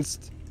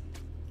against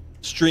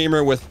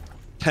streamer with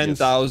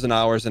 10,000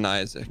 hours in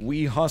Isaac.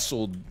 We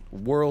hustled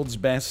world's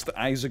best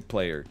Isaac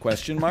player?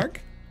 Question mark.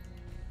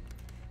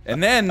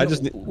 And then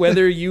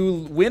whether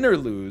you win or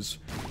lose,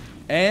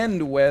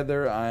 and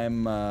whether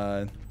I'm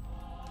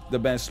the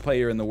best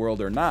player in the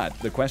world or not,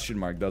 the question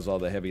mark does all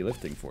the heavy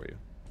lifting for you.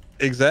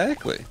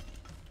 Exactly.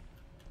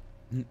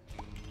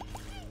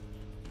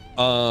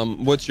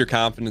 What's your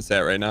confidence at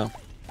right now?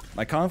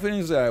 My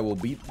confidence that I will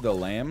beat the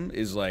lamb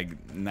is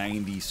like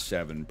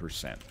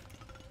 97%.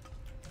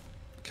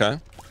 Okay.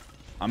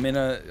 I'm in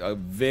a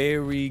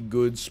very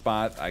good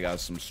spot. I got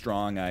some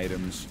strong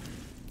items.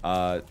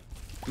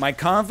 My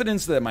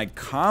confidence that my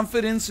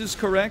confidence is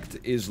correct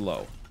is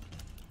low.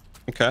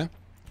 Okay.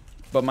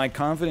 But my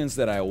confidence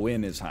that I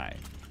win is high.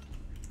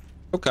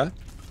 Okay.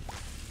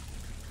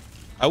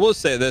 I will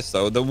say this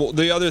though,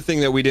 the other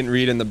thing that we didn't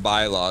read in the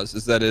bylaws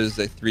is that it is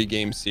a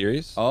 3-game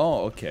series.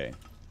 Oh, okay.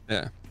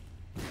 Yeah.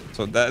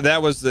 So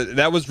that was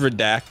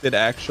redacted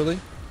actually.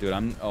 Dude,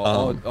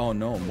 oh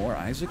no, more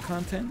Isaac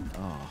content?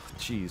 Oh,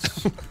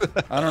 jeez.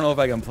 I don't know if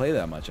I can play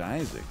that much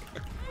Isaac.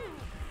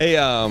 Hey,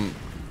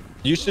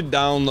 you should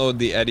download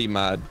the Eddie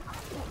mod.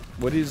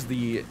 What is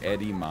the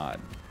Eddie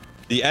mod?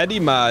 The Eddie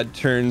mod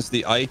turns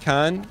the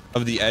icon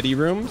of the Eddie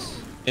rooms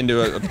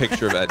into a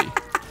picture of Eddie.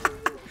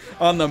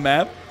 On the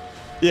map?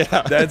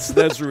 Yeah.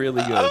 That's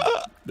really good.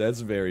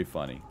 That's very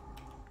funny.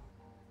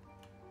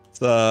 It's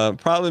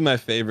probably my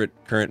favorite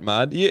current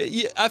mod.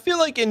 I feel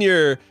like in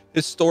your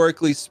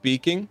historically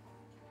speaking,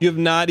 you have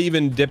not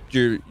even dipped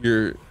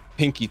your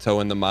pinky toe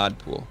in the mod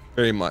pool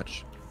very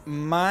much.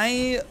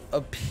 My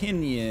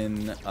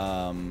opinion,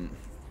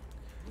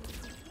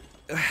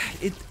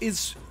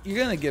 you're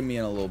gonna get me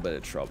in a little bit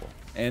of trouble,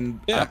 and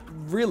yeah.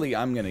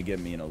 I'm gonna get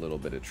me in a little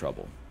bit of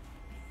trouble.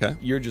 Okay.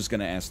 You're just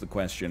gonna ask the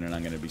question, and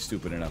I'm gonna be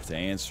stupid enough to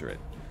answer it.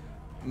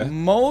 Okay.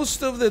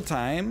 Most of the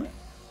time,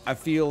 I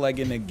feel like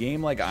in a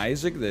game like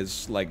Isaac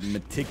that's like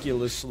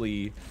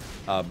meticulously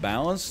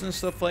balanced and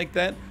stuff like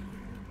that,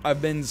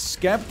 I've been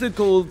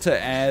skeptical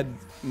to add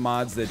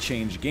mods that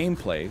change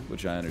gameplay,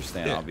 which I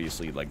understand, yeah.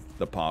 Obviously, like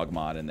the Pog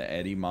mod and the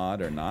Eddie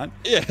mod are not.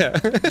 Yeah.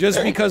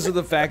 Just because of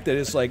the fact that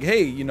it's like,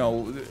 hey, you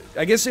know,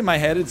 I guess in my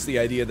head it's the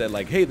idea that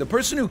like, hey, the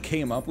person who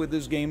came up with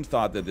this game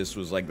thought that this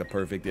was like the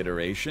perfect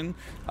iteration,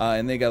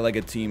 and they got like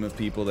a team of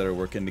people that are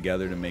working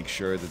together to make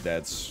sure that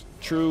that's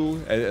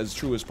true, as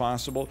true as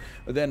possible.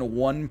 But then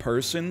one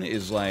person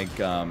is like,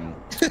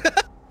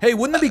 hey,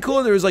 wouldn't it be cool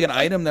if there was like an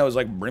item that was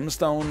like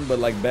brimstone but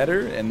like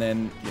better? And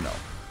then, you know,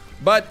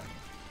 but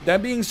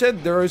that being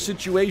said, there are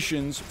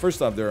situations,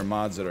 first off, there are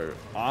mods that are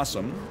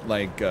awesome,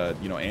 like,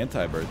 you know,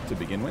 Anti-Birth to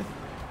begin with,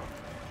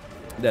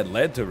 that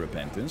led to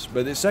Repentance.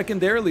 But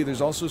secondarily, there's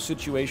also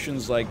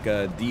situations like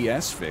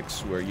DS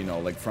Fix, where, you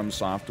know, like From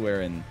Software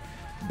and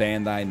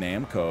Bandai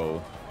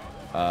Namco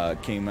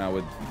came out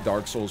with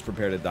Dark Souls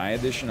Prepare to Die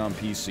Edition on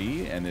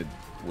PC, and it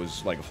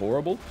was, like,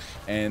 horrible.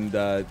 And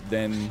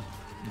then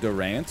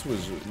Durant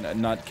was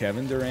not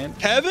Kevin Durant.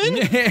 Kevin?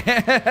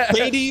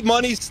 KD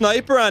Money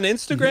Sniper on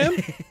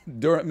Instagram?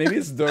 Maybe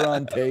it's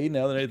Durante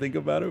now that I think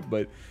about it,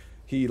 but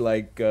he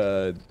like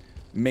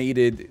made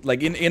it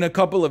like in a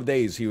couple of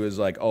days he was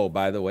like, oh,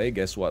 by the way,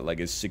 guess what? Like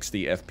it's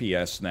 60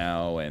 FPS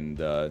now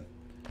and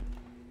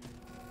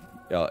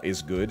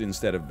is good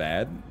instead of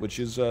bad, which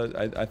is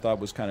I thought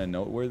was kind of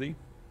noteworthy.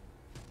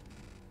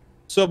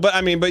 So, but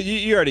I mean, but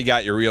you already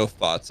got your real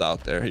thoughts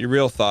out there. Your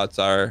real thoughts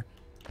are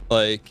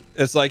like,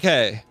 it's like,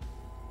 hey,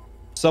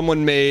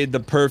 someone made the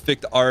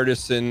perfect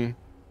artisan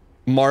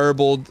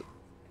marbled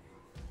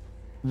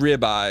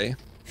ribeye,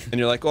 and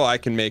you're like, oh, I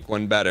can make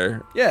one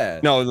better. Yeah.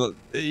 No,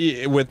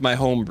 with my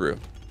homebrew.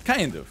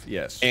 Kind of,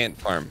 yes. Ant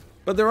farm.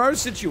 But there are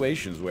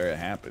situations where it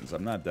happens.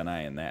 I'm not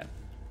denying that.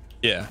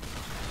 Yeah.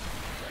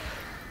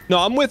 No,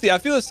 I'm with you. I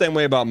feel the same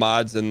way about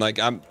mods, and like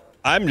I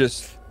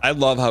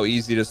love how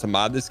easy it is to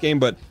mod this game,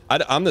 but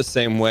I'm the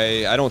same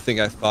way. I don't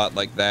think I thought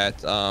like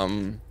that.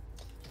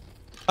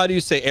 How do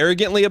you say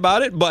arrogantly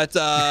about it? But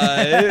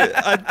I'm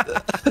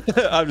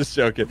just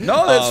joking.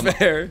 No, that's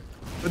fair.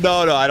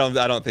 No, I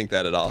don't think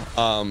that at all.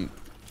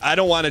 I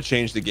don't want to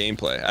change the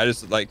gameplay.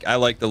 I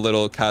like the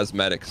little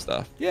cosmetic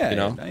stuff. Yeah, you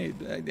know.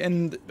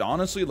 And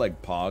honestly,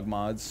 like Pog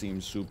mods seem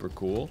super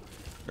cool,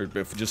 or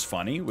just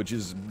funny, which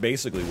is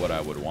basically what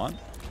I would want.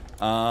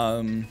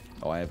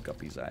 Oh, I have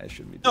Guppy's eye. I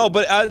shouldn't be doing No,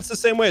 but it's the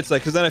same way. It's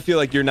like, because then I feel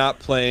like you're not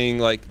playing,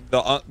 like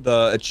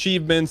the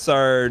achievements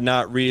are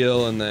not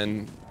real, and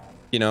then,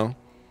 you know.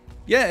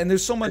 Yeah, and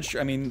there's so much.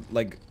 I mean,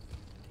 like,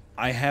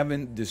 I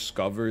haven't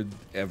discovered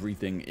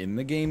everything in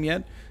the game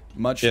yet.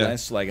 much Yeah.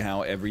 less like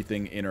how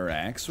everything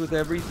interacts with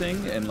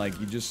everything, and like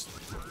you just,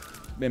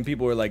 and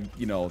people are like,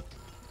 you know,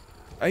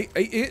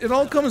 it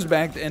all comes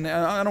back to, and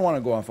I don't want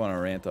to go off on a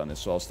rant on this,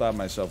 so I'll stop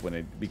myself when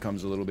it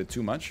becomes a little bit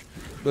too much.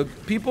 But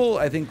people,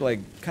 I think, like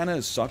kind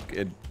of suck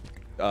at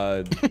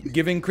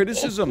giving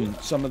criticism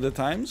some of the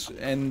times,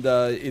 and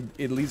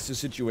it leads to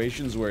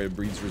situations where it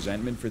breeds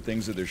resentment for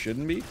things that there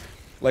shouldn't be.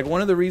 Like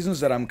one of the reasons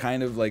that I'm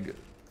kind of like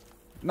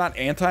not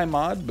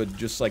anti-mod, but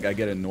just like I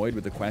get annoyed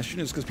with the question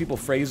is because people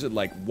phrase it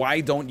like,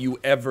 why don't you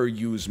ever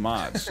use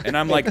mods? And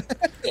I'm like,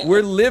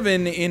 we're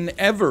living in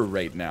ever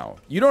right now.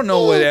 You don't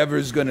know what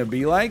ever's gonna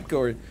be like,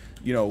 or,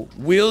 you know,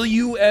 will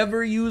you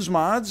ever use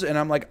mods? And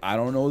I'm like, I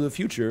don't know the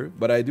future,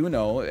 but I do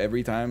know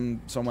every time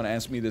someone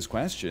asks me this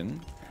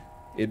question,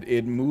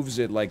 it moves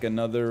it like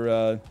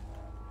another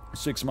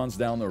 6 months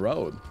down the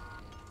road.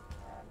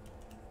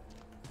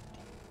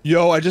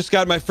 Yo, I just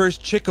got my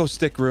first Chico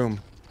Stick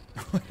room.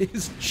 What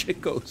is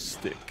Chico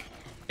Stick?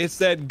 It's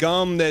that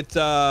gum that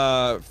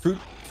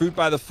fruit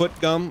by the foot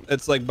gum.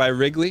 It's like by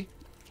Wrigley.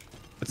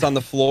 It's on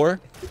the floor.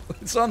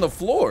 It's on the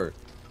floor.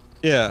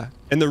 Yeah,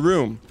 in the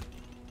room.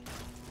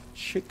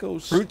 Chico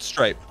Stick.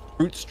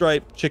 Fruit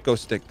stripe Chico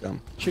Stick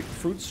gum.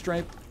 Fruit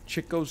stripe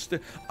Chico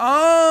Stick.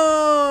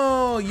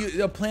 Oh,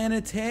 a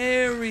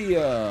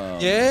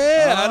planetarium.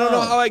 Yeah, I don't know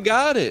Oh. how I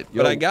got it,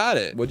 but I got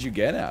it. What'd you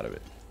get out of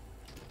it?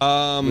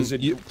 Was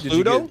Did you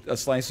Pluto? get a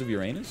slice of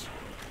Uranus?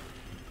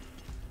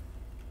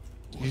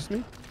 Excuse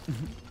me?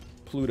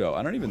 Pluto.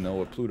 I don't even know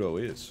what Pluto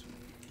is.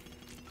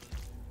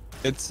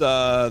 It's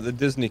the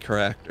Disney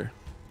character.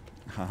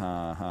 Ha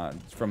ha ha.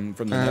 From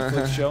the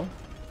Netflix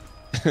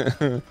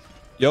show?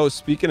 Yo,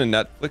 speaking of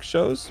Netflix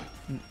shows,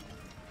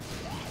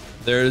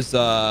 there's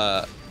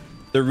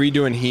they're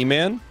redoing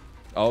He-Man,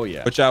 Oh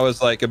yeah. which I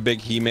was like a big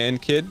He-Man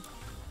kid.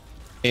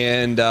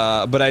 And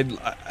but I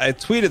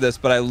tweeted this,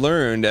 but I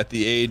learned at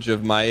the age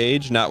of my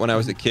age, not when I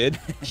was a kid,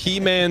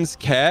 He-Man's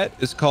cat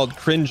is called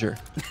Cringer.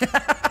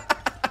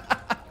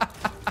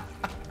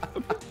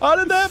 How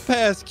did that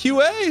pass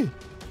QA?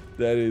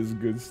 That is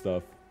good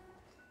stuff.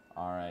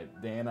 All right,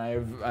 Dan, I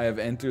have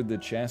entered the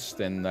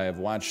chest and I have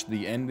watched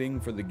the ending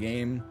for the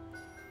game.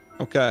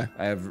 Okay.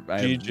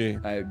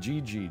 GG.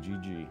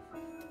 GG.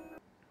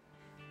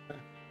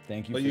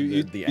 Thank you for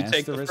the take the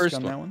asterisk first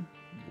on one.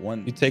 that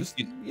one. You take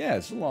yeah,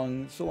 it's a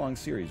long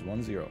series.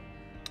 1-0.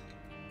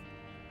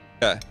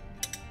 Okay.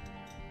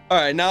 All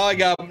right, now I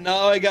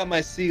got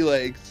my sea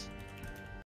legs.